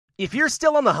If you're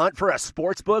still on the hunt for a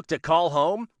sports book to call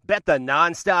home, bet the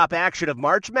nonstop action of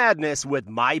March Madness with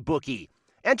MyBookie.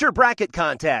 Enter bracket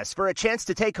contests for a chance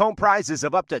to take home prizes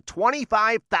of up to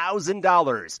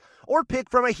 $25,000, or pick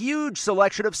from a huge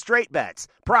selection of straight bets,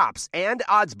 props, and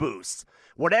odds boosts.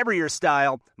 Whatever your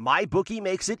style, MyBookie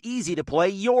makes it easy to play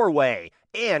your way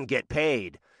and get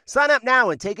paid. Sign up now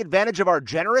and take advantage of our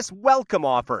generous welcome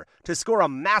offer to score a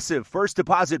massive first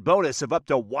deposit bonus of up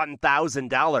to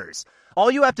 $1,000. All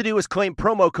you have to do is claim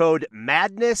promo code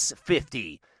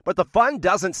MADNESS50. But the fun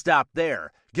doesn't stop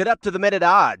there. Get up-to-the-minute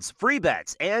odds, free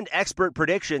bets, and expert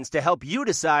predictions to help you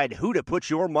decide who to put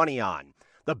your money on.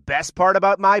 The best part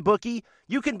about MyBookie?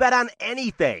 You can bet on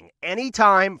anything,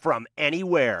 anytime, from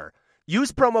anywhere.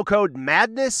 Use promo code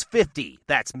MADNESS50,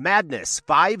 that's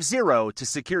MADNESS50, to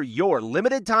secure your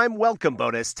limited-time welcome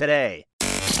bonus today.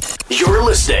 You're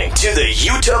listening to the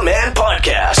Utah Man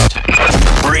Podcast,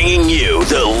 bringing you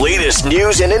the latest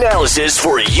news and analysis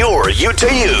for your Utah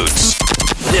Utes.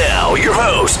 Now, your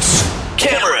hosts,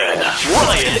 Cameron,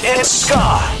 Ryan, and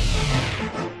Scott.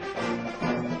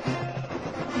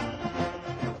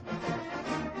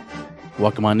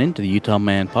 Welcome on into the Utah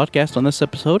Man Podcast. On this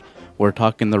episode, we're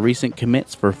talking the recent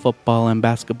commits for football and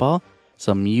basketball,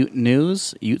 some Ute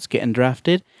news, Utes getting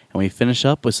drafted, and we finish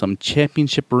up with some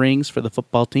championship rings for the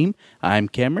football team. I'm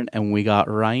Cameron, and we got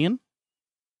Ryan.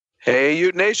 Hey,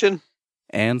 Ute Nation.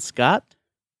 And Scott.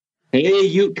 Hey,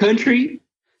 Ute Country.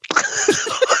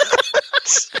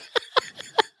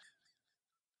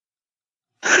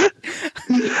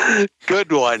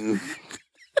 Good one.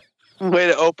 Way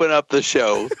to open up the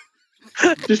show.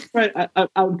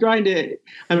 I'm trying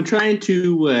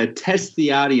to test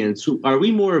the audience. Are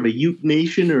we more of a Ute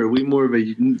Nation or are we more of a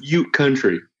Ute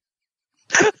Country?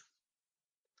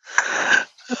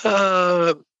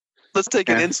 Let's take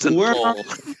an instant poll.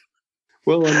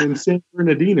 Well, I'm in San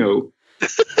Bernardino.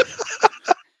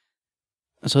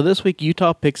 So this week,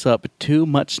 Utah picks up two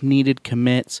much-needed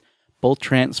commits, both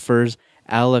transfers,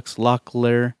 Alex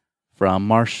Locklear from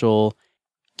Marshall,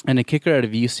 and a kicker out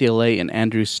of UCLA and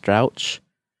Andrew Strouch.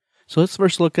 So let's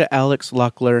first look at Alex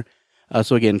Locklear.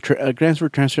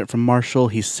 Transfer from Marshall.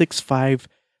 He's 6'5",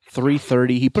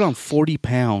 330. He put on 40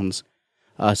 pounds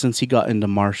since he got into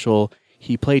Marshall.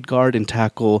 He played guard and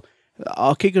tackle.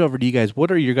 I'll kick it over to you guys.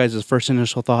 What are your guys' first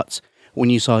initial thoughts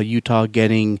when you saw Utah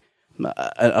getting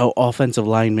an offensive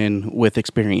lineman with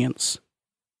experience?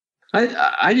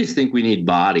 I just think we need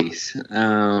bodies.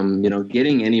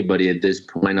 Getting anybody at this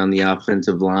point on the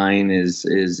offensive line is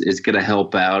going to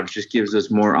help out. It just gives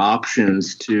us more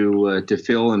options to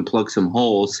fill and plug some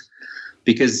holes,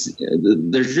 because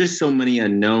there's just so many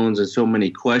unknowns and so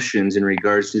many questions in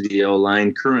regards to the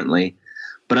O-line currently.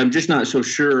 But I'm just not so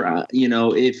sure.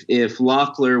 If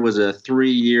Locklear was a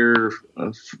 3-year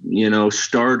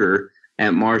starter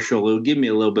at Marshall, it would give me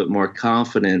a little bit more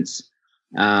confidence.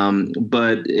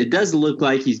 But it does look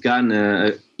like he's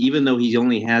gotten even though he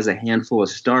only has a handful of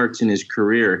starts in his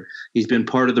career, he's been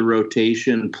part of the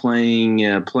rotation, playing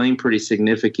pretty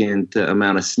significant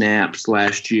amount of snaps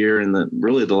last year and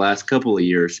the last couple of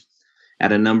years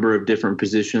at a number of different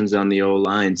positions on the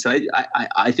O-line. So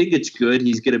I think it's good.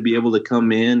 He's going to be able to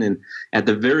come in and, at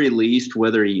the very least,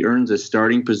 whether he earns a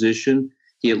starting position,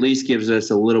 he at least gives us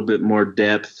a little bit more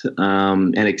depth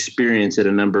and experience at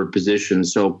a number of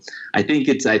positions. So I think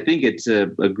it's a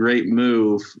great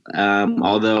move.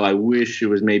 Although I wish it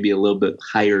was maybe a little bit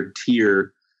higher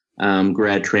tier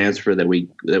grad transfer that we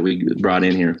brought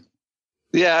in here.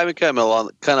 Yeah, I mean, kind of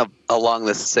along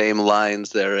the same lines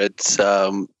there. It's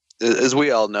as we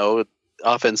all know,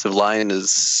 offensive line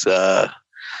is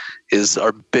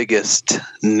our biggest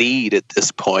need at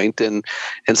this point, and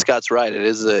Scott's right.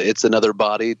 It's another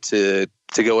body to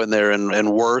go in there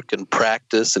and work and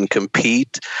practice and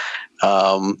compete,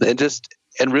 and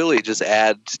really just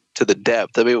add to the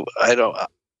depth. I mean, I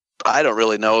don't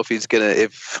really know if he's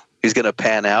gonna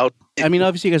pan out. I mean,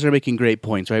 obviously, you guys are making great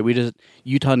points, right?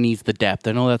 Utah needs the depth.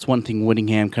 I know that's one thing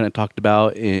Whittingham kind of talked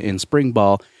about in spring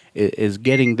ball is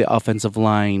getting the offensive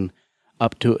line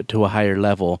up to a higher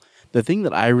level. The thing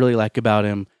that I really like about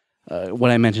him, what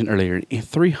I mentioned earlier,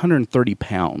 330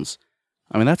 pounds.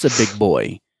 I mean, that's a big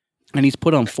boy. And he's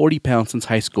put on 40 pounds since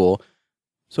high school.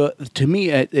 So to me,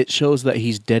 it shows that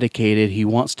he's dedicated. He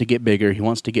wants to get bigger. He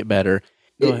wants to get better.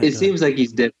 It seems like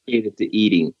he's dedicated to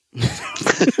eating.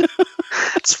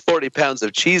 It's 40 pounds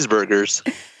of cheeseburgers.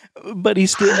 But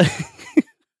he's still...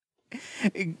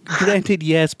 Granted,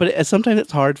 yes, but sometimes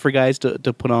it's hard for guys to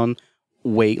put on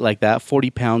weight like that.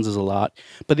 40 pounds is a lot.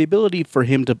 But the ability for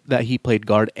him that he played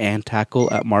guard and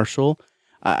tackle at Marshall,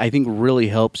 I think really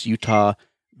helps Utah,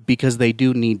 because they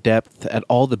do need depth at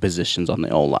all the positions on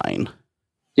the O-line.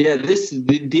 Yeah,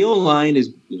 the O-line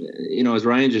is, as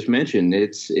Ryan just mentioned,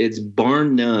 it's bar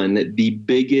none the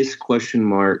biggest question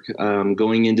mark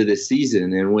going into this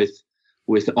season. And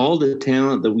with all the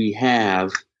talent that we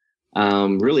have,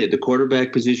 really at the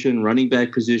quarterback position, running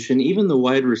back position, even the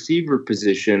wide receiver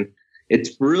position,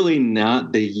 it's really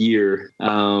not the year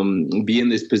be in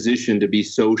this position to be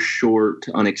so short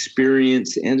on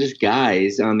experience and just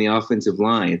guys on the offensive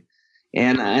line.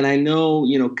 And I know,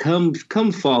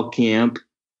 come fall camp,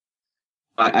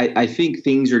 I think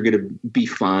things are going to be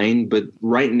fine, but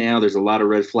right now there's a lot of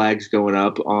red flags going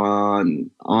up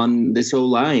on this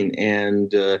O-line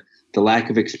and the lack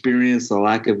of experience, the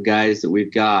lack of guys that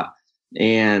we've got.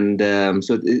 And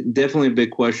so definitely a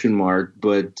big question mark,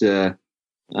 but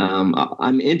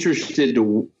I'm interested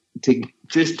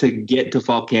to get to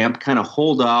fall camp, kind of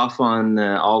hold off on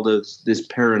all this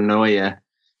paranoia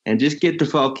and just get to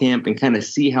fall camp and kind of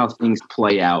see how things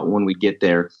play out when we get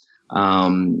there.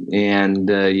 Really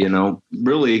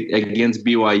against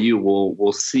BYU,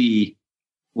 we'll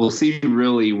see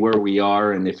really where we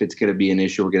are and if it's going to be an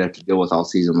issue we're going to have to deal with all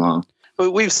season long.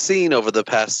 We've seen over the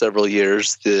past several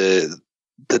years the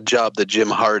job that Jim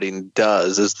Harding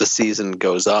does as the season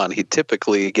goes on. He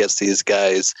typically gets these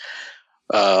guys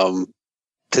to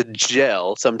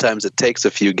gel. Sometimes it takes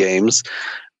a few games.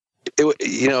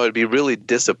 It'd be really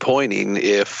disappointing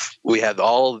if we had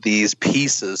all these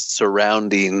pieces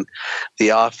surrounding the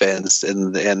offense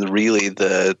and really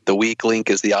the weak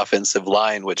link is the offensive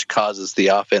line, which causes the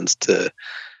offense to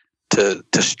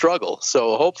struggle.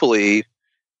 So hopefully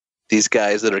these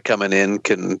guys that are coming in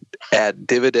can add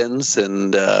dividends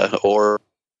and or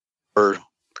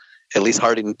at least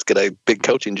Harding's got a big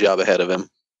coaching job ahead of him.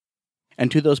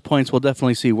 And to those points, we'll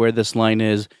definitely see where this line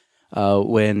is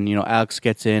when Alex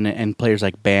gets in and players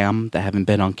like Bam that haven't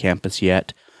been on campus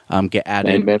yet get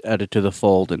added to the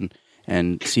fold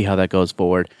and see how that goes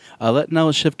forward. Now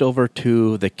let's shift over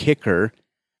to the kicker.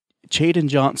 Chaden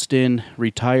Johnston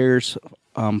retires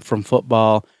from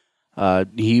football.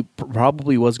 He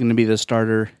probably was going to be the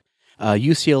starter.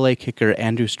 UCLA kicker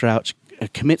Andrew Strouch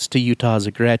commits to Utah as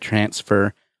a grad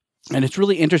transfer. And it's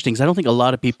really interesting because I don't think a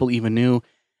lot of people even knew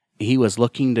he was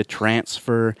looking to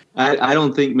transfer. I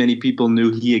don't think many people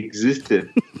knew he existed.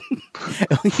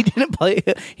 He didn't play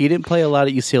a lot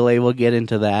at UCLA. We'll get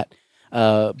into that.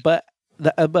 But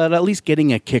at least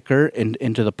getting a kicker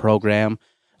into the program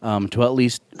to at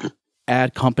least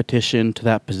add competition to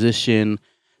that position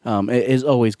is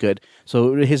always good.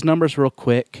 So his numbers real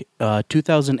quick.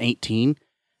 2018,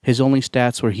 his only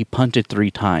stats were he punted 3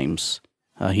 times.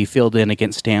 He filled in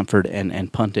against Stanford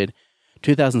and punted.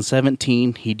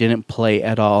 2017, he didn't play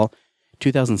at all.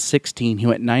 2016, he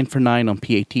went 9 for 9 on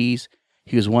PATs.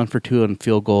 He was 1 for 2 on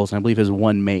field goals, and I believe his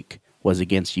one make was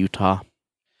against Utah.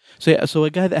 So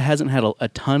a guy that hasn't had a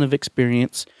ton of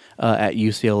experience at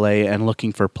UCLA and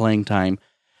looking for playing time.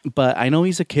 But I know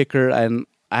he's a kicker, and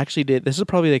I actually this is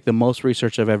probably like the most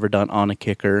research I've ever done on a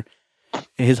kicker.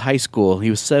 His high school,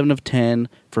 he was 7 of 10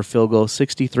 for field goals,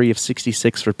 63 of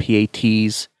 66 for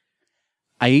PATs.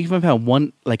 I even found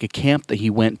one, like a camp that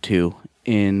he went to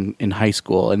in high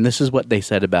school, and this is what they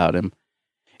said about him.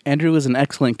 Andrew is an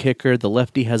excellent kicker. The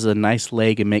lefty has a nice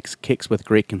leg and makes kicks with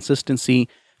great consistency.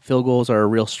 Field goals are a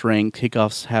real strength.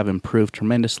 Kickoffs have improved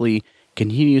tremendously.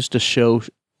 Continues to show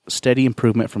steady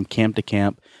improvement from camp to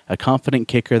camp. A confident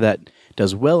kicker that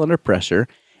does well under pressure.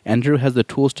 Andrew has the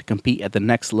tools to compete at the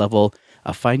next level.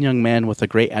 A fine young man with a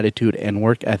great attitude and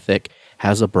work ethic,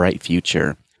 has a bright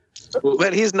future.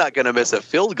 But he's not going to miss a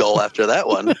field goal after that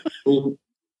one.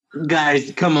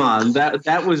 Guys, come on.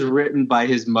 That was written by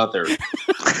his mother.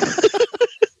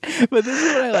 But this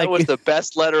is what I like. That was the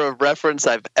best letter of reference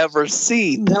I've ever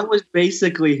seen. That was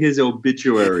basically his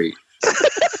obituary.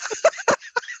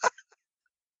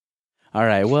 All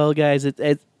right. Well, guys, it's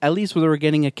at least we're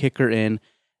getting a kicker in,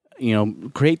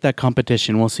 create that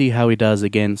competition. We'll see how he does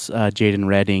against Jaden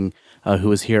Redding, who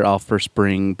was here all for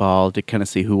spring ball, to kind of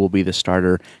see who will be the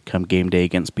starter come game day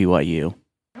against BYU.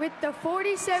 With the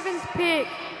 47th pick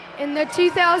in the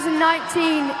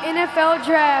 2019 NFL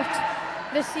Draft,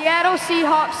 the Seattle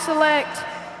Seahawks select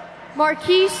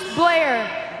Marquise Blair,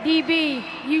 DB,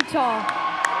 Utah.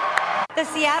 The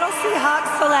Seattle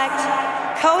Seahawks select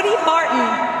Cody Martin,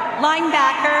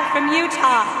 linebacker from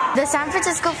Utah. The San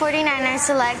Francisco 49ers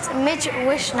select Mitch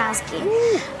Wishnowski,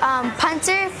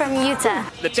 punter from Utah.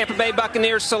 The Tampa Bay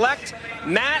Buccaneers select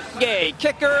Matt Gay,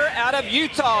 kicker out of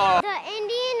Utah. The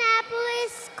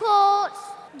Indianapolis Colts,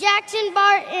 Jackson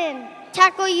Barton,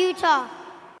 tackle, Utah.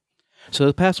 So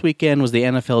the past weekend was the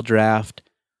NFL Draft.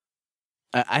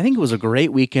 I think it was a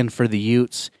great weekend for the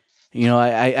Utes.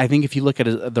 I think if you look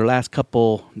at their last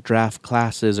couple draft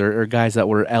classes or guys that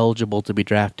were eligible to be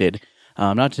drafted,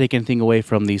 not to take anything away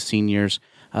from these seniors,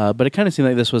 but it kind of seemed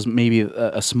like this was maybe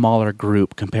a smaller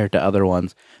group compared to other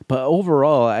ones. But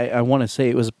overall, I want to say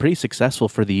it was pretty successful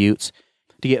for the Utes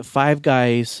to get 5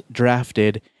 guys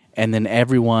drafted and then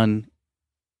everyone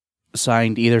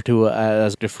signed either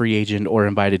as a free agent or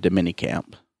invited to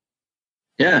minicamp.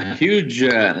 Yeah, huge.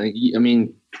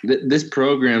 This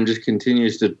program just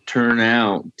continues to turn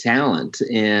out talent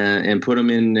and put them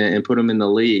in the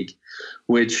league,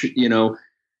 which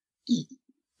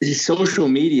social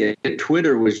media,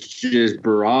 Twitter was just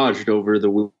barraged over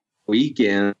the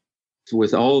weekend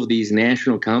with all of these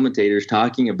national commentators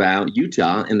talking about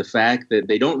Utah and the fact that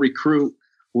they don't recruit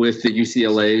with the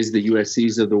UCLAs, the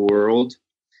USCs of the world,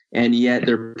 and yet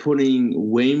they're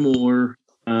putting way more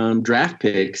draft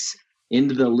picks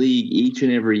into the league each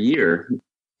and every year.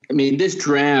 I mean, this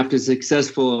draft, as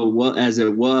successful as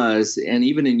it was, and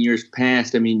even in years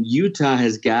past, Utah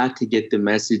has got to get the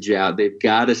message out. They've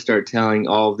got to start telling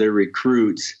all of their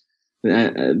recruits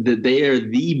that they are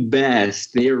the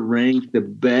best. They are ranked the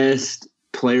best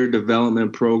player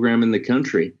development program in the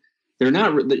country. They're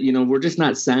not, we're just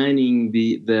not signing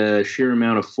the sheer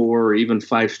amount of 4 or even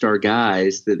 5-star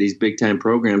guys that these big time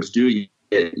programs do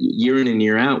year in and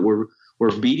year out. We're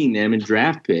beating them in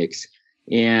draft picks.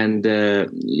 And,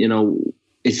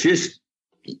 it's just,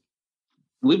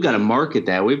 we've got to market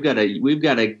that. We've got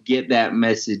to get that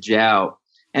message out.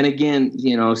 And again,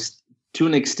 to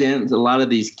an extent, a lot of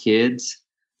these kids,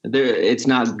 it's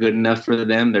not good enough for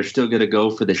them. They're still going to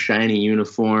go for the shiny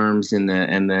uniforms and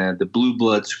the blue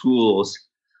blood schools.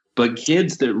 But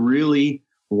kids that really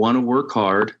want to work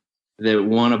hard, that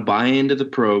want to buy into the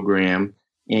program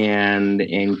and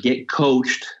get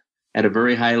coached at a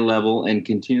very high level and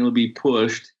continually be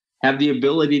pushed, have the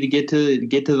ability to get to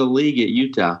the league at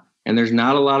Utah. And there's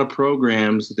not a lot of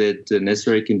programs that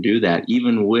necessarily can do that,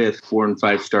 even with 4- and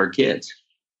 5-star kids.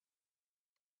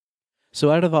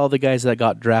 So out of all the guys that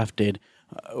got drafted,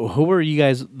 who were you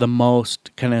guys the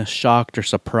most kind of shocked or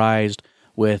surprised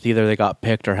with either they got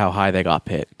picked or how high they got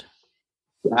picked?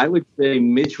 I would say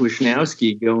Mitch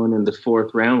Wishnowsky going in the 4th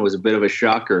round was a bit of a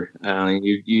shocker.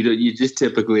 You just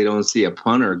typically don't see a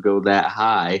punter go that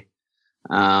high,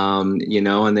 and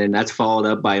then that's followed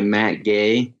up by Matt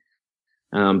Gay,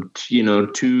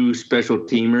 2 special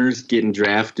teamers getting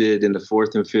drafted in the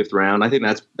 4th and 5th round. I think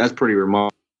that's pretty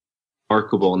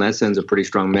remarkable, and that sends a pretty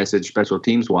strong message special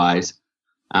teams wise.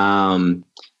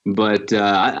 But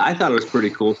I thought it was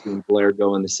pretty cool seeing Blair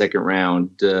go in the 2nd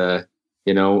round.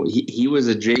 He was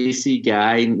a JC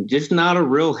guy, just not a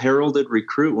real heralded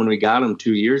recruit when we got him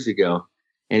 2 years ago.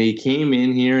 And he came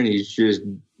in here and he's just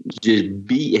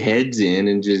beat heads in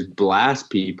and just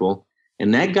blast people.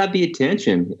 And that got the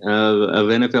attention of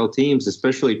NFL teams,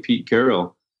 especially Pete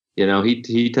Carroll.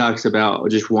 He talks about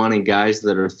just wanting guys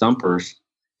that are thumpers.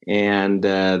 And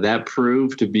that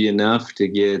proved to be enough to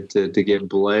get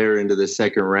Blair into the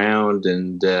 2nd round.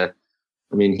 And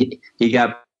he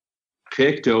got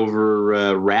picked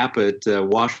over Rapp at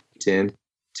Washington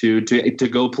to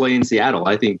go play in Seattle.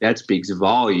 I think that speaks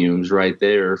volumes right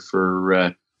there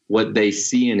for what they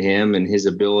see in him and his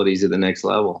abilities at the next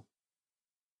level.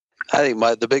 I think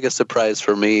the biggest surprise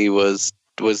for me was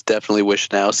definitely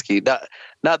Wishnowsky.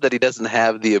 Not that he doesn't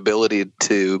have the ability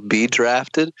to be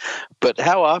drafted, but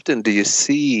how often do you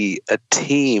see a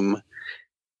team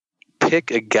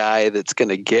pick a guy that's going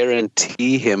to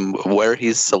guarantee him where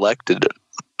he's selected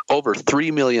over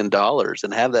 $3 million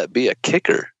and have that be a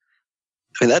kicker?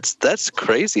 I mean, that's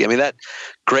crazy. I mean, that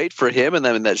great for him,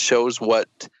 and that shows what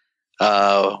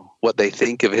they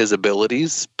think of his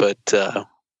abilities. But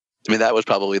that was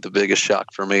probably the biggest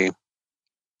shock for me.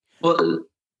 Well,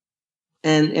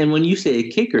 and when you say a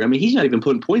kicker, he's not even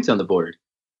putting points on the board.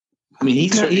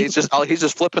 He's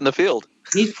just flipping the field.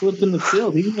 He's flipping the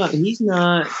field. He's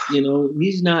not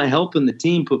helping the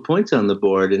team put points on the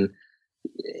board. And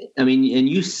and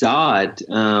you saw it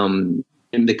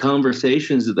in the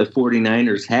conversations that the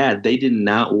 49ers had. They did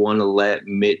not want to let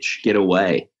Mitch get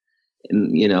away.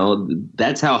 And,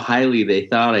 that's how highly they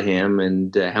thought of him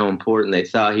and how important they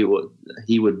thought he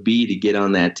would be to get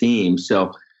on that team.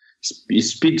 So it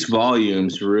speaks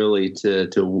volumes really to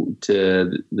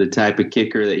the type of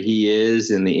kicker that he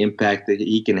is and the impact that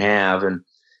he can have.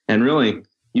 And really,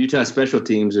 Utah special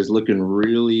teams is looking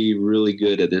really, really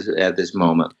good at this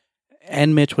moment.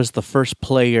 And Mitch was the first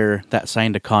player that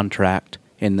signed a contract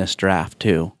in this draft,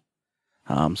 too.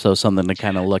 So something to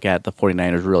kind of look at. The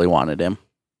 49ers really wanted him.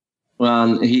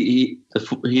 Well, he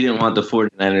didn't want the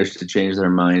 49ers to change their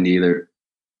mind either.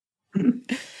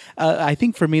 I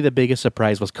think for me the biggest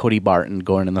surprise was Cody Barton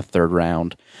going in the third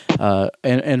round,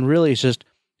 and really it's just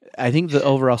I think the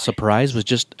overall surprise was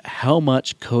just how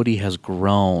much Cody has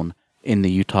grown in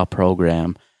the Utah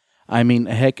program. I mean,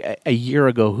 heck, a year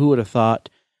ago, who would have thought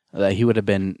that he would have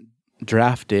been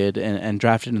drafted and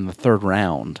drafted in the third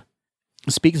round?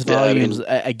 Speaks volumes,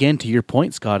 again, to your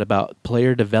point, Scott, about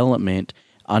player development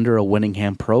under a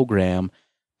Winningham program.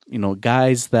 You know,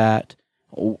 guys that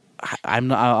I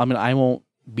won't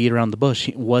beat around the bush.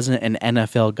 He wasn't an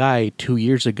NFL guy 2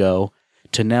 years ago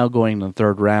to now going in the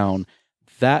third round.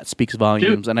 That speaks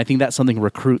volumes, and I think that's something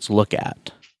recruits look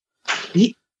at.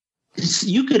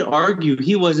 You could argue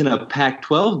he wasn't a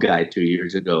Pac-12 guy 2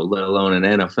 years ago, let alone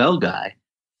an NFL guy.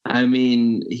 I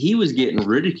mean, he was getting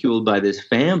ridiculed by this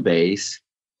fan base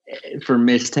for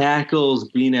missed tackles,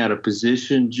 being out of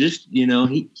position. Just, you know,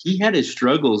 he had his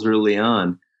struggles early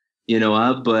on, you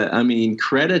know, but I mean,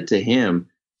 credit to him.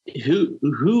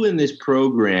 Who in this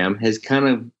program has kind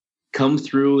of come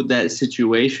through that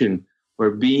situation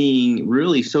where being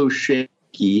really so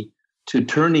shaky to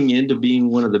turning into being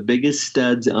one of the biggest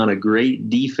studs on a great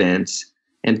defense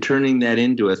and turning that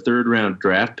into a third-round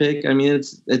draft pick? I mean,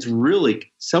 it's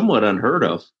really somewhat unheard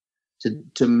of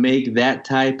to make that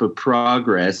type of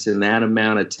progress in that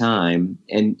amount of time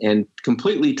and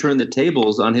completely turn the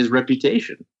tables on his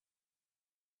reputation.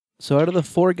 So out of the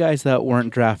four guys that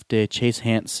weren't drafted, Chase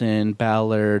Hansen,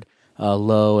 Ballard,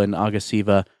 Lowe, and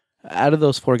Agasiva, out of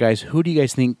those four guys, who do you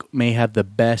guys think may have the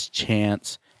best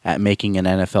chance at making an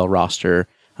NFL roster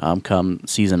come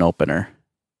season opener?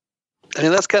 I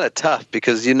mean, that's kind of tough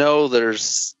because, you know,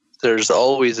 there's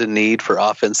always a need for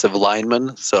offensive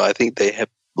linemen. So I think they have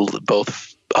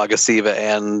both Agasiva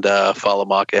and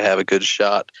Falamaka have a good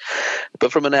shot.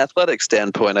 But from an athletic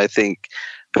standpoint, I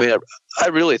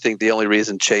really think the only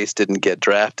reason Chase didn't get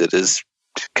drafted is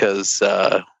because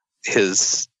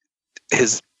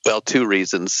two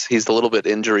reasons. He's a little bit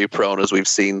injury prone, as we've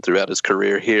seen throughout his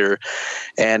career here,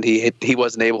 and he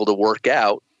wasn't able to work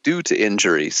out due to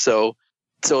injury. So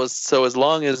as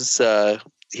long as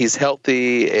he's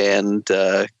healthy and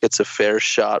gets a fair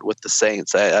shot with the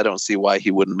Saints, I don't see why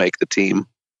he wouldn't make the team.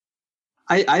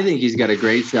 I think he's got a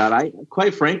great shot.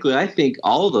 Quite frankly, I think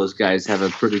all of those guys have a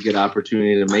pretty good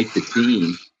opportunity to make the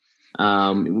team.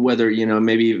 Whether, you know,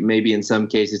 maybe in some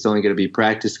cases it's only going to be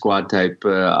practice squad type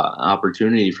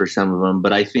opportunity for some of them.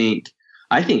 But I think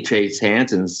Chase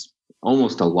Hansen's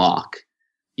almost a lock.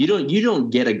 You don't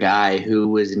get a guy who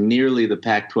was nearly the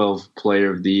Pac-12 Player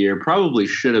of the Year, probably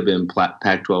should have been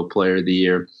Pac-12 Player of the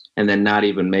Year, and then not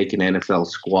even make an NFL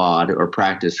squad or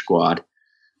practice squad.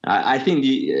 I think,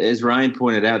 as Ryan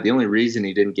pointed out, the only reason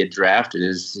he didn't get drafted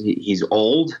is he's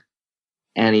old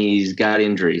and he's got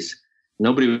injuries.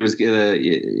 Nobody was going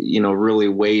to, really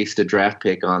waste a draft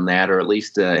pick on that, or at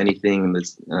least anything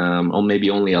that's maybe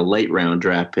only a late round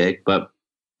draft pick. But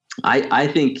I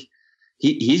think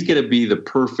he's going to be the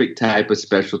perfect type of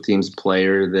special teams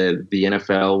player that the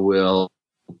NFL will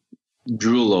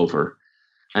drool over.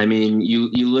 I mean,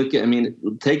 you look at,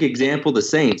 take example, the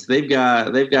Saints. They've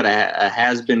got a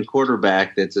has-been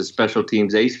quarterback that's a special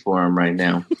teams ace for them right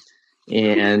now.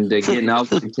 And getting all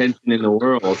the attention in the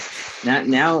world.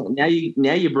 Now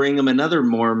you bring them another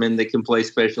Mormon that can play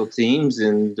special teams,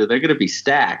 and they're going to be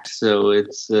stacked. So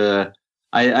it's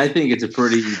I think it's a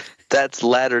pretty. That's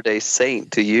Latter-day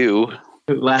Saint to you.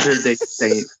 Latter-day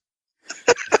Saint.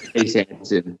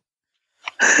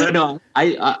 But no,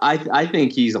 I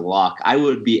think he's a lock. I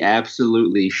would be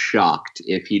absolutely shocked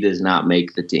if he does not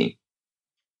make the team.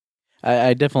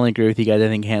 I definitely agree with you guys. I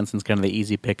think Hansen's kind of the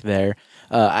easy pick there.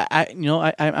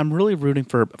 I'm really rooting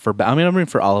for. I'm rooting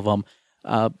for all of them,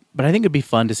 but I think it'd be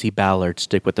fun to see Ballard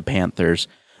stick with the Panthers.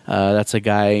 That's a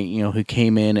guy who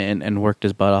came in and worked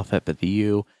his butt off at the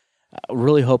U.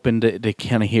 Really hoping to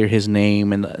kind of hear his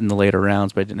name in the later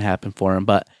rounds, but it didn't happen for him.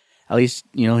 But at least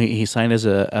he signed as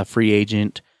a free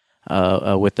agent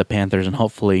with the Panthers, and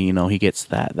hopefully he gets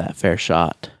that fair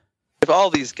shot. If all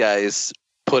these guys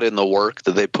put in the work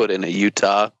that they put in at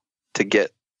Utah to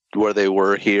get where they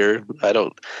were here,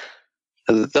 they'll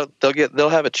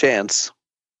have a chance.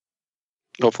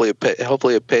 Hopefully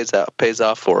it pays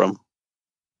off for them.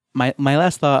 My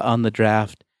last thought on the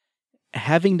draft: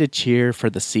 having to cheer for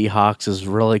the Seahawks is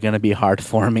really going to be hard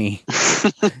for me.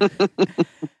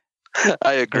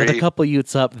 I agree. With a couple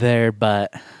Utes up there,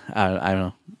 but I don't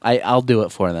know. I'll do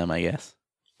it for them, I guess.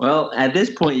 Well, at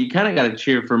this point, you kind of got to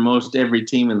cheer for most every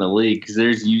team in the league because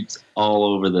there's Utes all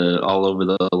over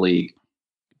the league.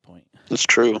 Good point. That's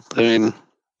true. I mean,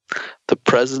 the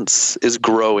presence is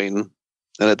growing,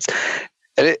 and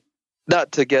it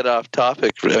not to get off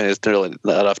topic. I mean, it's really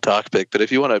not off topic, but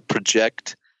if you want to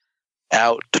project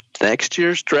out next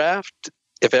year's draft,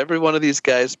 if every one of these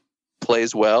guys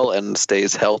plays well and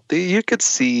stays healthy, you could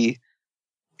see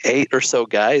 8 or so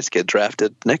guys get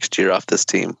drafted next year off this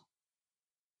team.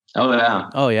 Oh yeah.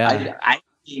 Oh yeah.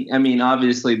 I mean,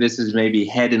 obviously, this is maybe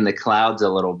head in the clouds a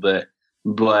little bit,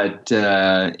 but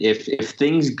if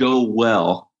things go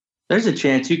well, there's a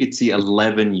chance you could see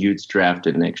 11 Utes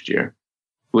drafted next year,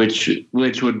 which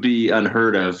would be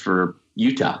unheard of for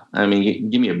Utah. I mean,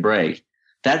 give me a break.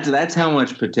 That's how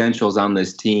much potential is on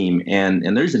this team,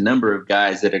 and there's a number of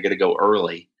guys that are going to go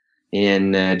early.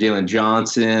 In Jalen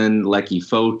Johnson, Lecky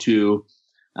Fotu,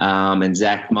 and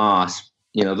Zach Moss.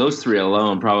 Those 3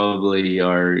 alone probably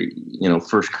are,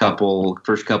 first couple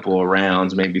of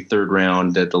rounds, maybe third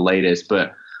round at the latest.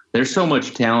 But there's so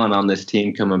much talent on this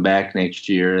team coming back next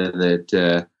year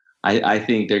that I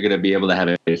think they're going to be able to have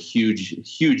a huge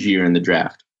year in the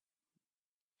draft.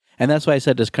 And that's why I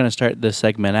said to kind of start this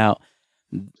segment out.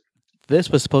 This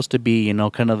was supposed to be,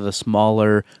 kind of the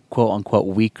smaller, quote unquote,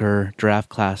 weaker draft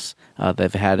class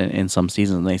they've had in some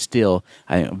seasons. And they still,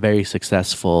 I think, very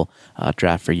successful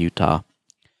draft for Utah.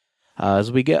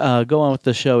 As we go on with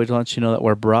the show, we want to let you know that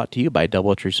we're brought to you by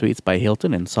Doubletree Suites by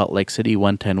Hilton in Salt Lake City,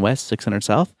 110 West, 600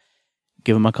 South.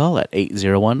 Give them a call at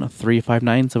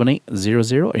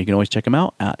 801-359-7800, or you can always check them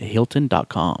out at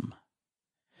Hilton.com.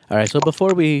 All right, so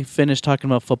before we finish talking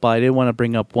about football, I did want to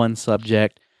bring up one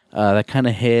subject that kind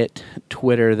of hit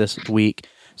Twitter this week.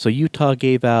 So Utah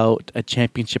gave out a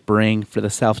championship ring for the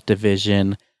South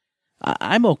Division.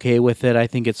 I'm okay with it. I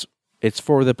think it's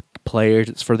for the players,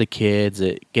 it's for the kids,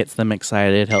 it gets them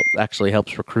excited,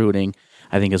 helps recruiting,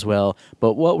 I think, as well.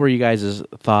 But what were you guys'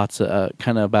 thoughts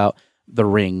kind of about the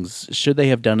rings? Should they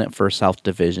have done it for South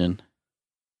Division?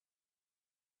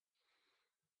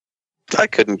 I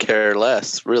couldn't care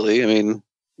less, really. I mean,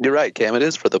 you're right, Cam, it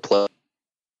is for the players,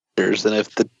 and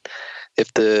if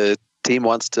the team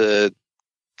wants to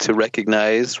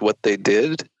recognize what they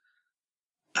did,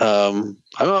 I'm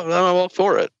all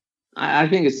for it. I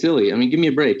think it's silly. I mean, give me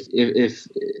a break. If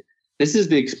this is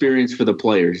the experience for the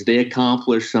players, they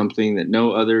accomplished something that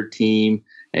no other team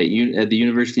at the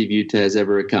University of Utah has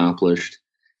ever accomplished,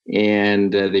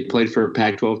 and they played for a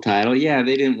Pac-12 title. Yeah,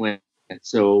 they didn't win.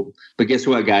 So, but guess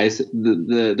what, guys?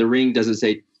 The ring doesn't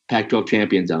say Pac-12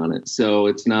 champions on it, so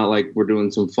it's not like we're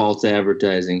doing some false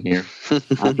advertising here.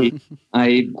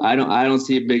 I don't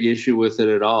see a big issue with it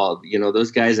at all.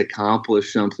 Those guys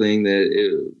accomplished something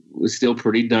that was still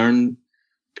pretty darn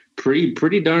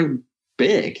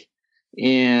big,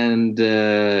 and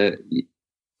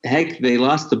heck, they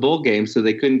lost the bowl game, so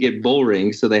they couldn't get bowl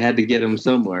rings, so they had to get them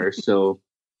somewhere. So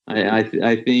I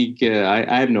think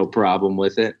I have no problem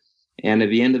with it. And at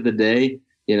the end of the day,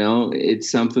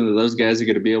 it's something that those guys are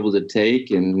going to be able to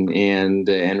take and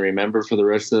remember for the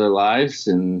rest of their lives.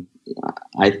 And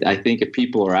I think if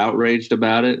people are outraged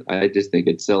about it, I just think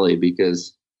it's silly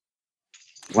because,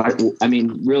 why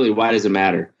does it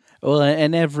matter? Well,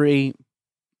 and every,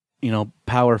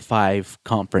 Power 5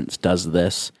 conference does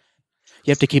this.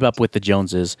 You have to keep up with the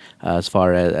Joneses as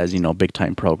far as big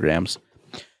time programs.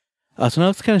 So now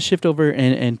let's kind of shift over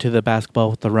into the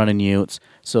basketball with the Runnin' Utes.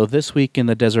 So this week in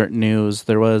the Desert News,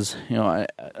 there was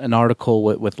an article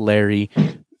with Larry.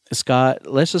 Scott,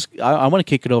 I want to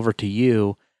kick it over to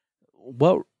you.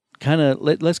 Let's kind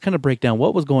of break down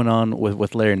what was going on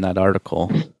with Larry in that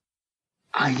article.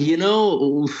 It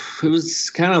was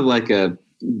kind of like a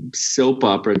soap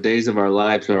opera, Days of Our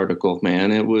Lives article,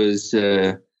 man. It was,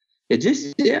 I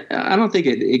don't think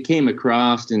it came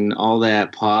across in all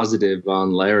that positive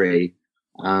on Larry.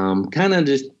 Kind of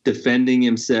just defending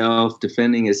himself,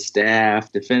 defending his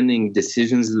staff, defending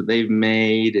decisions that they've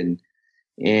made. And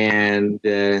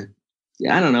I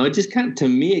don't know, it just to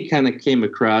me, it kind of came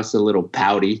across a little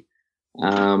pouty,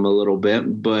 a little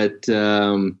bit, but,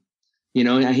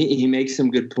 he makes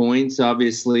some good points.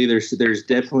 Obviously, there's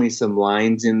definitely some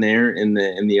lines in there in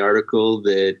the article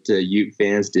that Ute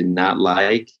fans did not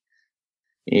like,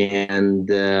 and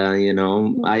I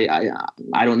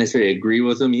don't necessarily agree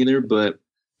with them either. But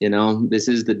this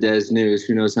is the Des News.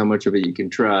 Who knows how much of it you can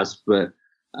trust? But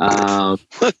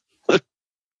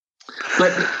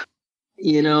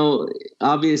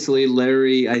obviously,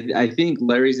 Larry. I think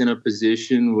Larry's in a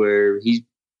position where he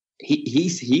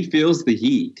feels the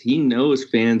heat. He knows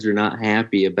fans are not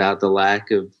happy about the lack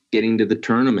of getting to the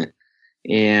tournament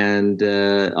and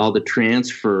all the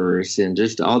transfers and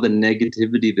just all the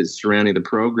negativity that's surrounding the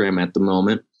program at the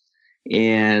moment.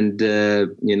 And,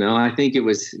 I think it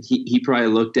was, he probably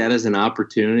looked at it as an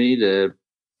opportunity to,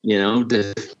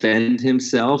 defend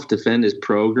himself, defend his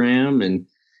program and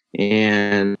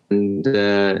to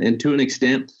an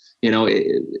extent,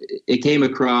 it came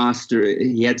across, or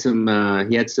he had some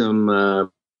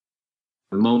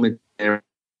moment there,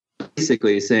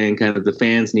 basically saying kind of the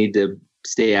fans need to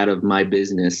stay out of my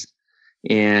business.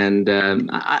 And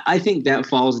I think that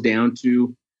falls down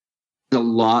to a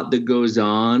lot that goes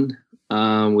on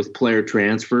with player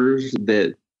transfers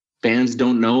that fans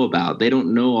don't know about. They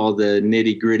don't know all the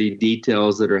nitty-gritty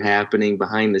details that are happening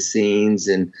behind the scenes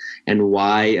and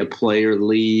why a player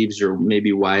leaves, or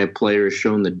maybe why a player is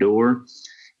shown the door.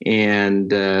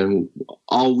 And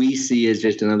all we see is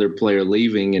just another player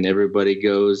leaving, and everybody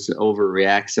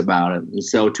overreacts about it. And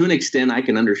so to an extent, I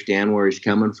can understand where he's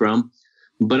coming from,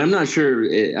 but I'm not sure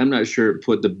it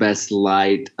put the best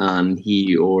light on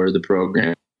he or the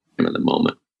program at the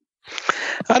moment.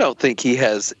 I don't think he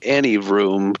has any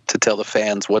room to tell the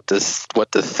fans what to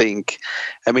think.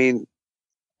 I mean,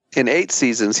 in 8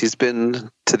 seasons, he's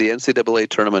been to the NCAA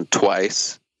tournament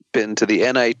twice, been to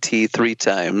the NIT 3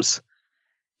 times,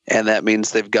 and that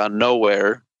means they've gone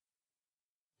nowhere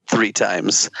 3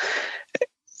 times.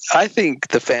 I think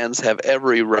the fans have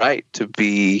every right to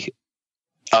be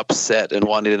upset and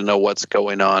wanting to know what's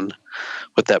going on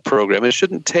with that program. It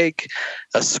shouldn't take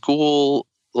a school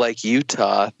like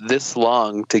Utah this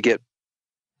long to get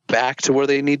back to where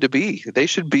they need to be. They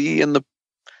should be in the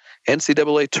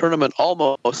NCAA tournament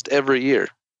almost every year.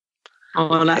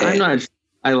 Oh, and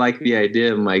I like the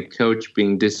idea of my coach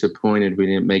being disappointed we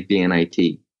didn't make the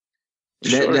NIT.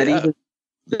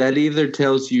 That either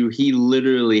tells you he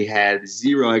literally had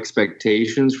 0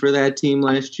 expectations for that team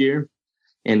last year,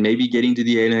 and maybe getting to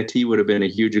the NIT would have been a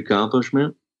huge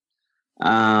accomplishment,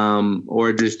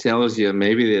 or it just tells you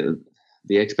maybe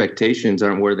the expectations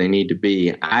aren't where they need to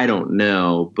be. I don't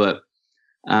know, but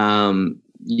a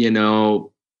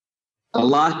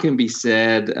lot can be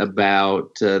said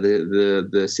about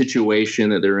the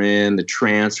situation that they're in, the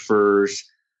transfers,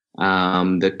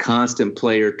 the constant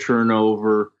player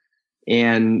turnover,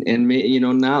 and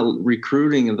not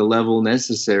recruiting at the level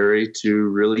necessary to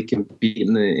really compete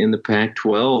in the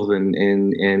Pac-12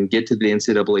 and get to the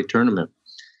NCAA tournament.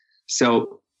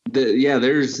 So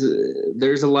there's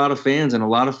a lot of fans, and a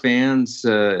lot of fans.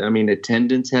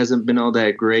 Attendance hasn't been all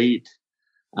that great.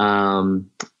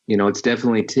 It's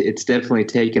definitely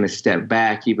taken a step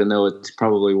back, even though it's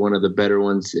probably one of the better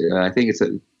ones. I think it's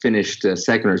finished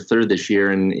 2nd or 3rd this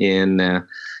year in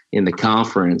the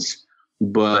conference.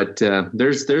 But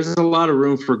there's a lot of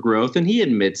room for growth, and he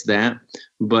admits that.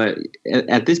 But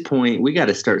at this point, we got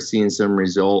to start seeing some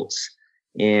results.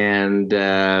 And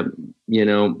there's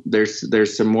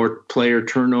some more player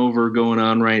turnover going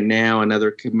on right now.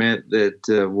 Another commit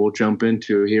that we'll jump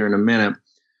into here in a minute.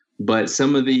 But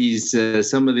some of these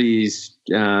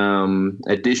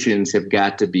additions have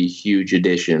got to be huge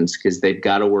additions, because they've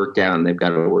got to work out, and they've got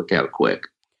to work out quick.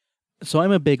 So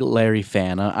I'm a big Larry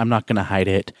fan. I'm not going to hide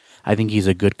it. I think he's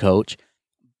a good coach.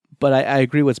 But I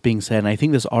agree what's being said, and I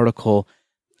think this article,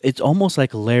 it's almost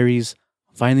like Larry's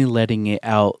finally letting it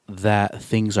out that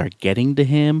things are getting to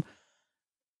him.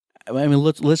 I mean,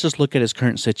 let's just look at his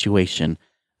current situation.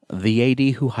 The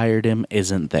AD who hired him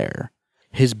isn't there.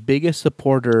 His biggest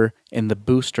supporter in the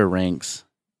booster ranks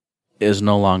is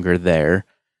no longer there.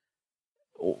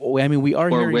 I mean, we are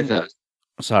hearing with us.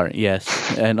 Sorry,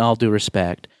 yes, and all due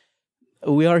respect,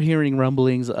 we are hearing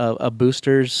rumblings of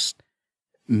boosters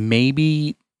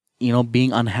maybe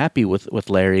being unhappy with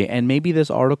Larry, and maybe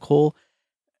this article,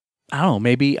 I don't know,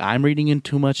 maybe I'm reading in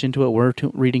too much into it, we're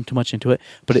reading too much into it,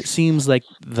 but it seems like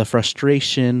the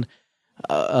frustration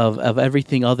of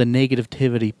everything, all the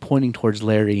negativity pointing towards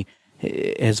Larry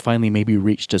has finally maybe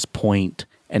reached its point,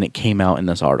 and it came out in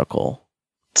this article.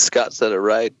 Scott said it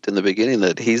right in the beginning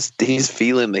that he's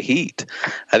feeling the heat.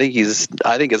 I think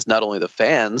it's not only the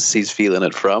fans he's feeling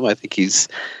it from. I think he's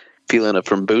feeling it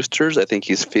from boosters. I think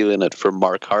he's feeling it from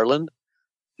Mark Harlan,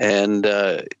 and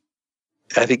I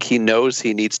think he knows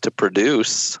he needs to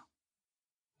produce,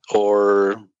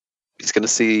 or he's going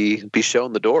to be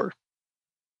shown the door.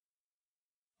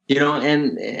 This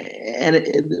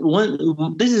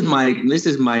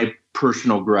is my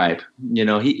personal gripe.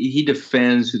 He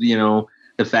defends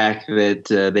the fact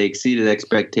that they exceeded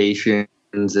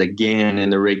expectations again in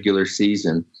the regular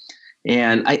season,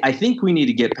 and I think we need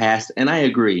to get past. And I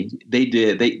agree, they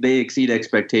did. They exceed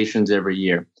expectations every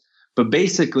year, but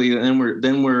basically,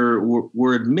 then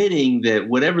we're admitting that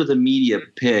whatever the media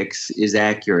picks is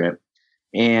accurate,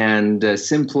 and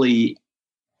simply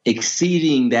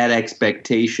exceeding that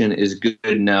expectation is good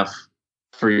enough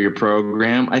for your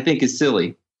program, I think is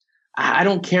silly. I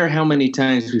don't care how many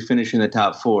times we finish in the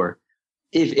top 4.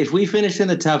 If we finish in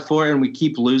the top 4 and we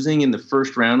keep losing in the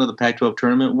first round of the Pac-12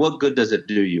 tournament, what good does it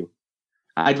do you?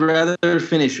 I'd rather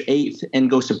finish 8th and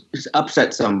go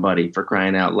upset somebody, for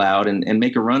crying out loud, and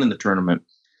make a run in the tournament.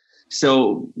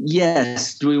 So,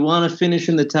 yes, do we want to finish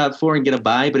in the top 4 and get a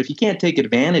bye? But if you can't take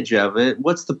advantage of it,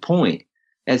 what's the point?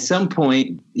 At some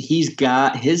point, his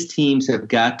teams have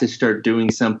got to start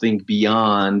doing something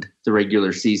beyond the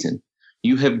regular season.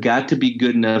 You have got to be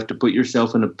good enough to put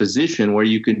yourself in a position where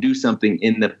you can do something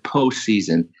in the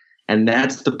postseason. And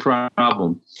that's the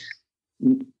problem.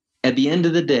 At the end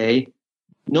of the day,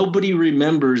 nobody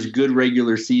remembers good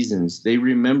regular seasons. They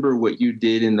remember what you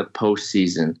did in the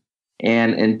postseason.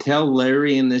 And until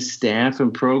Larry and this staff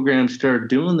and program start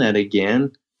doing that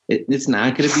again, it's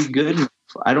not going to be good enough.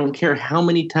 I don't care how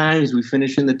many times we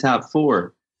finish in the top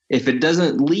 4. If it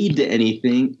doesn't lead to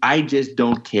anything, I just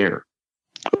don't care.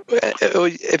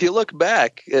 If you look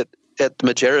back at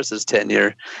Majerus'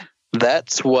 tenure,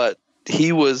 that's what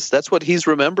he's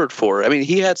remembered for. I mean,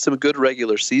 he had some good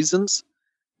regular seasons,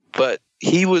 but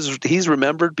he's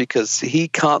remembered because he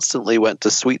constantly went to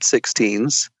Sweet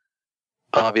 16s,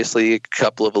 obviously a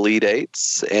couple of Elite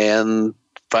 8s, and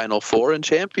Final Four and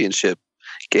championship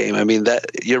game. I mean,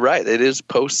 that you're right. It is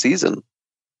postseason.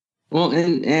 Well,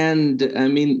 and I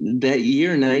mean, that year,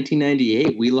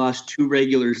 1998, we lost 2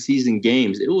 regular season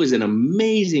games. It was an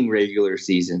amazing regular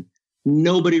season.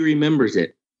 Nobody remembers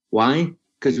it. Why?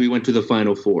 Because we went to the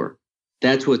Final Four.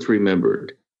 That's what's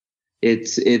remembered.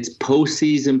 It's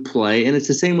postseason play, and it's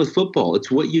the same with football. It's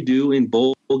what you do in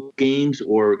bowl games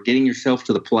or getting yourself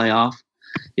to the playoff.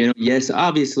 Yes,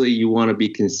 obviously you want to be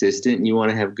consistent and you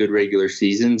want to have good regular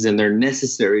seasons, and they're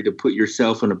necessary to put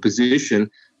yourself in a position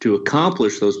to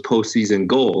accomplish those postseason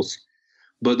goals.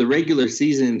 But the regular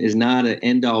season is not an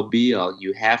end-all, be-all.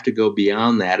 You have to go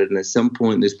beyond that, and at some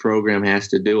point this program has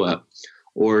to do it.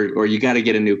 Or you got to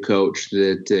get a new coach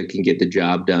that can get the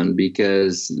job done,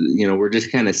 because we're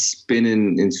just kind of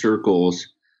spinning in circles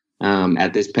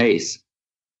at this pace.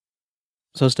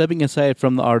 So stepping aside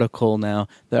from the article now,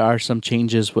 there are some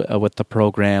changes with the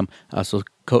program. So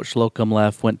Coach Slocum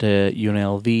left, went to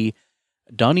UNLV.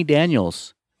 Donnie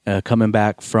Daniels coming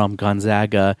back from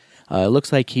Gonzaga. It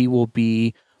looks like he will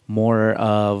be more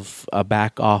of a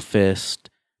back office,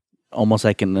 almost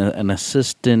like an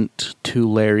assistant to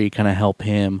Larry, kind of help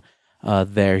him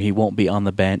there. He won't be on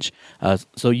the bench.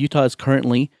 So Utah is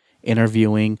currently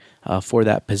interviewing for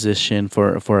that position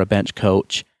for a bench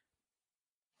coach.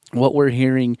 What we're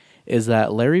hearing is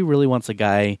that Larry really wants a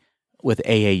guy with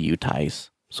AAU ties.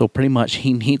 So pretty much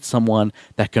he needs someone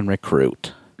that can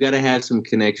recruit. You've got to have some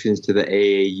connections to the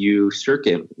AAU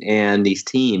circuit and these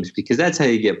teams, because that's how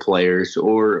you get players.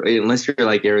 Or unless you're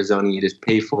like Arizona, you just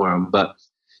pay for them. But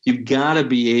you've got to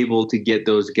be able to get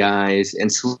those guys.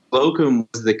 And Slocum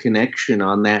was the connection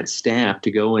on that staff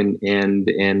to go and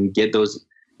get those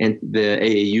and the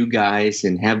AAU guys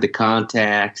and have the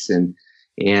contacts and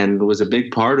was a big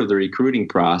part of the recruiting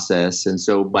process. And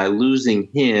so by losing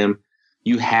him,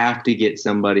 you have to get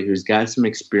somebody who's got some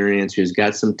experience, who's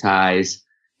got some ties,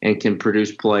 and can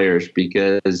produce players,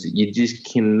 because you just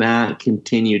cannot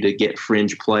continue to get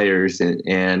fringe players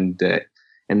and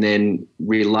then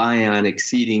rely on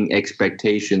exceeding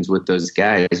expectations with those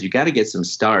guys. You got to get some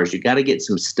stars. You got to get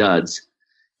some studs.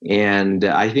 And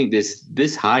I think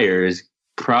this hire is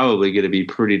probably going to be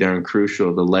pretty darn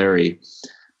crucial to Larry.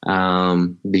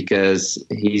 Because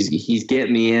he's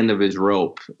getting the end of his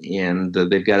rope, and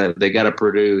they got to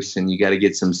produce, and you got to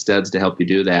get some studs to help you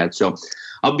do that. So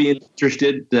I'll be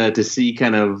interested to see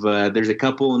kind of there's a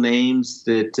couple of names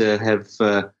that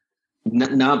have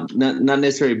not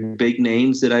necessarily big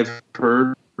names that I've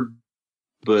heard,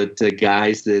 but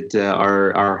guys that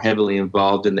are heavily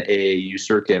involved in the AAU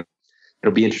circuit.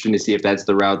 It'll be interesting to see if that's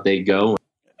the route they go.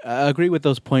 I agree with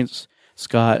those points,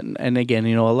 Scott. And again,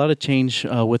 a lot of change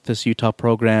with this Utah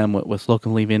program, with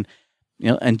Slocum leaving,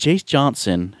 and Jace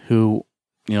Johnson, who,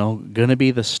 going to be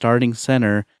the starting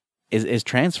center, is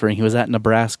transferring. He was at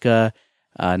Nebraska.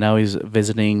 Now he's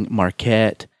visiting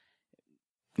Marquette.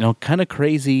 Kind of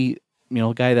crazy,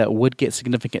 guy that would get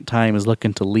significant time is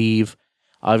looking to leave.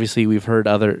 Obviously, we've heard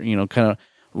other, kind of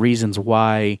reasons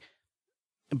why.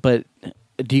 But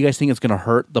do you guys think it's going to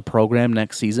hurt the program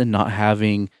next season not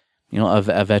having,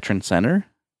 a veteran center?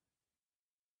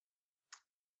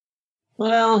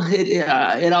 Well,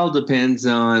 it all depends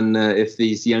on if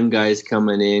these young guys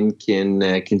coming in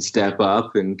can step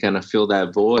up and kind of fill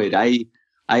that void.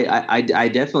 I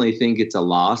definitely think it's a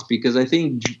loss, because I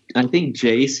think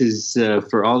Jace is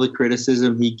for all the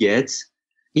criticism he gets,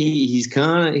 he's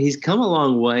come a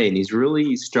long way, and he's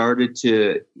really started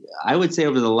to, I would say,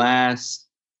 over the last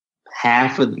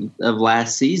half of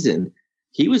last season,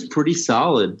 he was pretty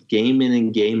solid game in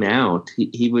and game out.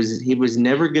 He was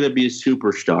never going to be a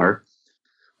superstar,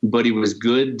 but he was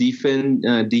good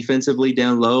defensively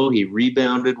down low. He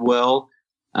rebounded well.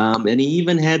 And he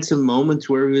even had some moments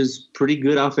where he was pretty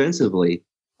good offensively.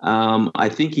 I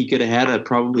think he could have had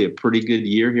probably a pretty good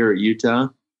year here at Utah,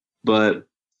 but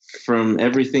from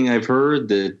everything I've heard,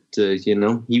 that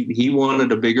he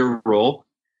wanted a bigger role,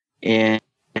 and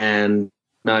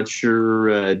not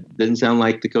sure. Didn't sound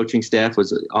like the coaching staff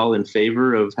was all in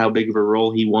favor of how big of a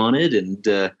role he wanted,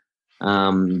 and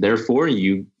therefore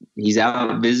he's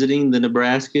out visiting the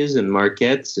Nebraskas and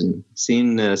Marquettes and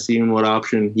seeing what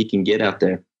option he can get out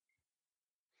there.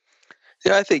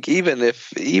 Yeah, I think even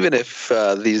if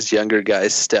these younger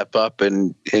guys step up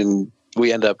and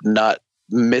we end up not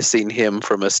missing him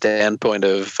from a standpoint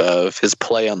of his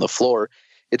play on the floor,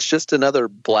 it's just another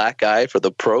black eye for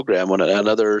the program when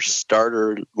another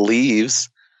starter leaves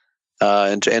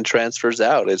and transfers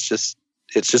out. It's just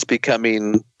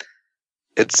becoming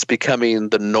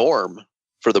the norm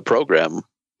for the program.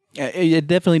 It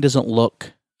definitely doesn't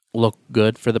look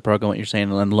good for the program, what you're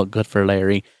saying, and look good for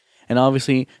Larry. And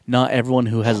obviously, not everyone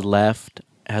who has left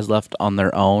on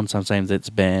their own. Sometimes it's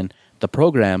been the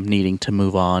program needing to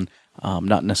move on,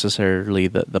 not necessarily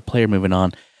the player moving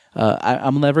on.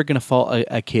 I'm never going to fault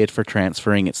a kid for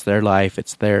transferring. It's their life.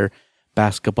 It's their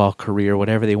basketball career.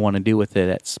 Whatever they want to do with it,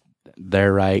 it's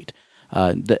their right.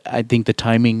 I think the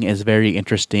timing is very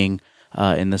interesting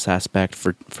in this aspect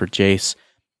for Jace.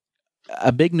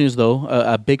 A big news, though,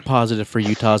 a big positive for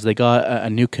Utah is they got a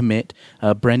new commit,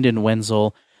 Brendan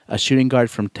Wenzel, a shooting guard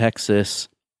from Texas.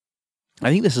 I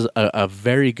think this is a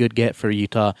very good get for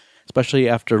Utah, especially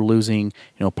after losing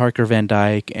Parker Van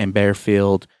Dyke and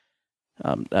Bearfield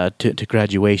to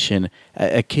graduation.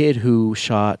 A kid who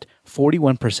shot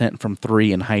 41% from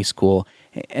three in high school,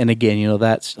 and again,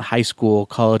 that's high school.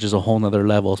 College is a whole nother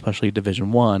level, especially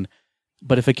Division I.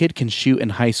 But if a kid can shoot in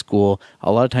high school,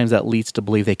 a lot of times that leads to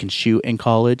believe they can shoot in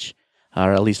college,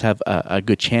 or at least have a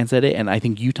good chance at it. And I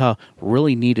think Utah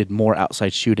really needed more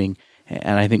outside shooting,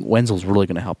 and I think Wenzel's really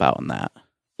going to help out in that.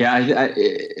 Yeah,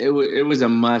 it was a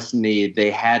must need.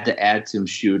 They had to add some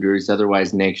shooters,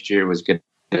 otherwise next year was going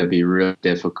to be real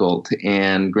difficult.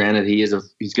 And granted, he's going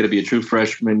to be a true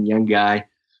freshman, young guy,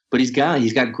 but he's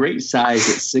got great size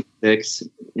at 6'6",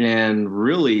 and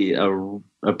really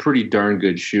a pretty darn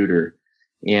good shooter.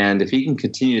 And if he can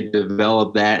continue to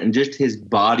develop that, and just his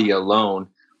body alone,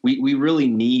 we really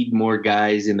need more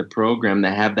guys in the program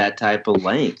that have that type of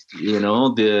length.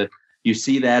 You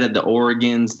see that at the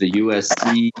Oregons, the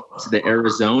USC, the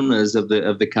Arizonas of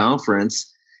the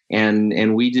conference,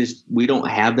 and we don't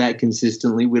have that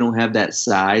consistently. We don't have that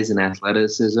size and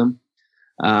athleticism.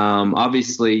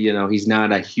 Obviously, he's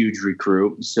not a huge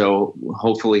recruit, so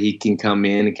hopefully he can come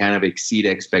in and kind of exceed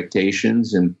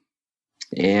expectations and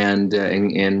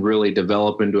really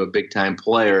develop into a big time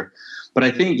player. But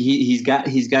I think he's got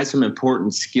some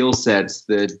important skill sets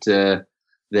that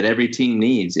every team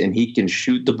needs, and he can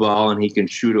shoot the ball and he can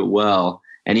shoot it well.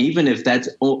 And even if that's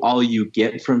all you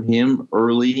get from him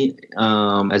early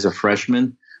as a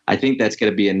freshman, I think that's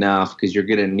going to be enough, because you're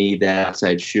going to need that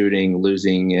outside shooting,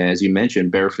 losing, as you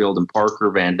mentioned, Bearfield and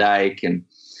Parker Van Dyke, and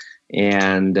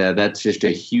that's just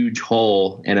a huge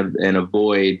hole and a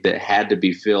void that had to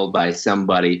be filled by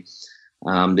somebody.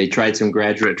 They tried some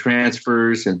graduate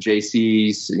transfers and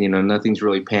JCs, nothing's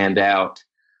really panned out.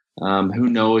 Who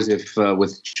knows if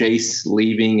with Chase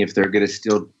leaving, if they're going to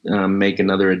still make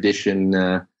another addition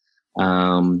to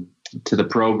the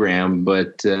program.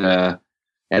 But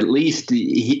at least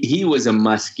he was a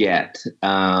must get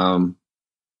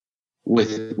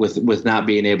with not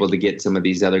being able to get some of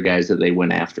these other guys that they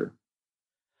went after.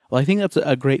 Well, I think that's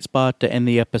a great spot to end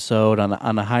the episode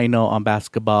on a high note on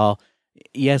basketball.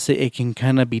 Yes, it can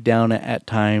kind of be down at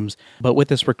times, but with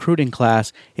this recruiting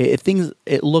class,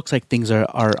 it looks like things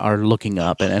are looking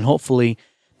up, and hopefully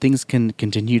things can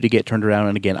continue to get turned around.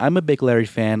 And again, I'm a big Larry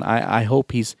fan. I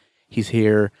hope he's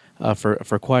here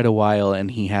for quite a while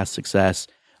and he has success.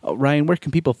 Ryan, where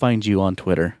can people find you on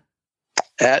Twitter?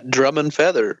 At Drum and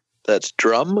Feather. That's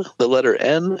Drum, the letter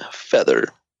N, Feather.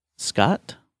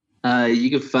 Scott? You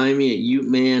can find me at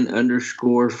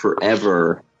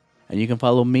UTman_forever. And you can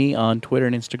follow me on Twitter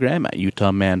and Instagram at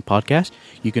Utah Man Podcast.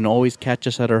 You can always catch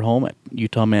us at our home at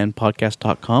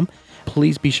UtahManPodcast.com.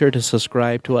 Please be sure to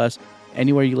subscribe to us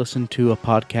anywhere you listen to a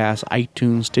podcast,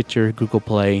 iTunes, Stitcher, Google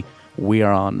Play. We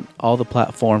are on all the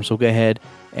platforms, so go ahead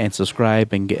and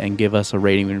subscribe and give us a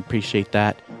rating. We appreciate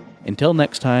that. Until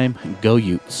next time, go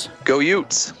Utes. Go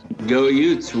Utes. Go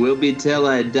Utes. We'll be till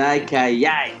I die,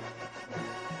 Kayai.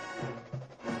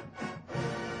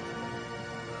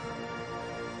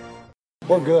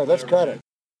 We're good. Let's cut it.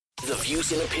 The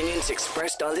views and opinions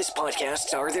expressed on this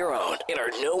podcast are their own and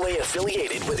are no way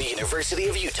affiliated with the University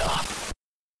of Utah.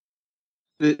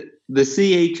 The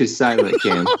CH is silent,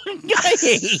 Cam. I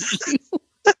hate you.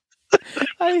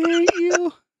 I hate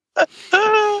you.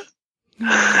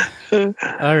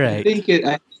 All right. I think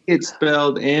it's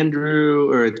spelled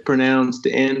Andrew, or it's pronounced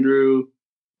Andrew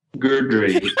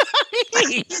Gurdry. I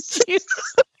hate you.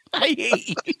 I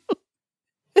hate you.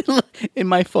 In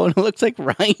my phone, it looks like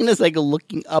Ryan is like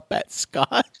looking up at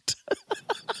Scott.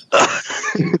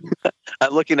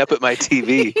 I'm looking up at my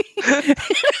TV.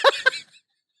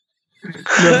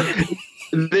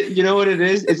 You know what it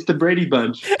is? It's the Brady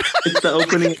Bunch. It's the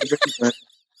opening of the Brady Bunch.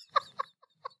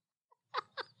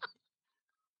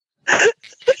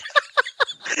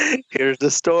 Here's the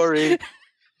story.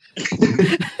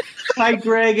 Hi,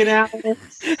 Greg and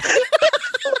Alex.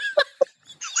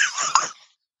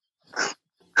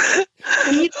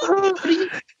 What are you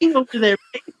doing over there?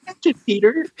 Pay attention,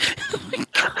 Peter.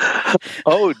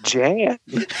 Oh, Jan.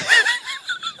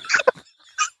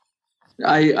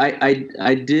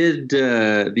 I did.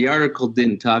 The article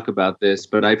didn't talk about this,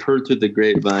 but I've heard through the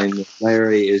grapevine that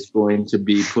Larry is going to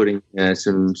be putting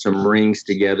some rings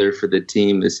together for the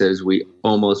team that says we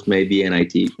almost made the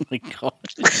NIT. Oh my God.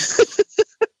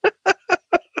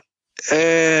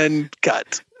 And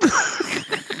cut.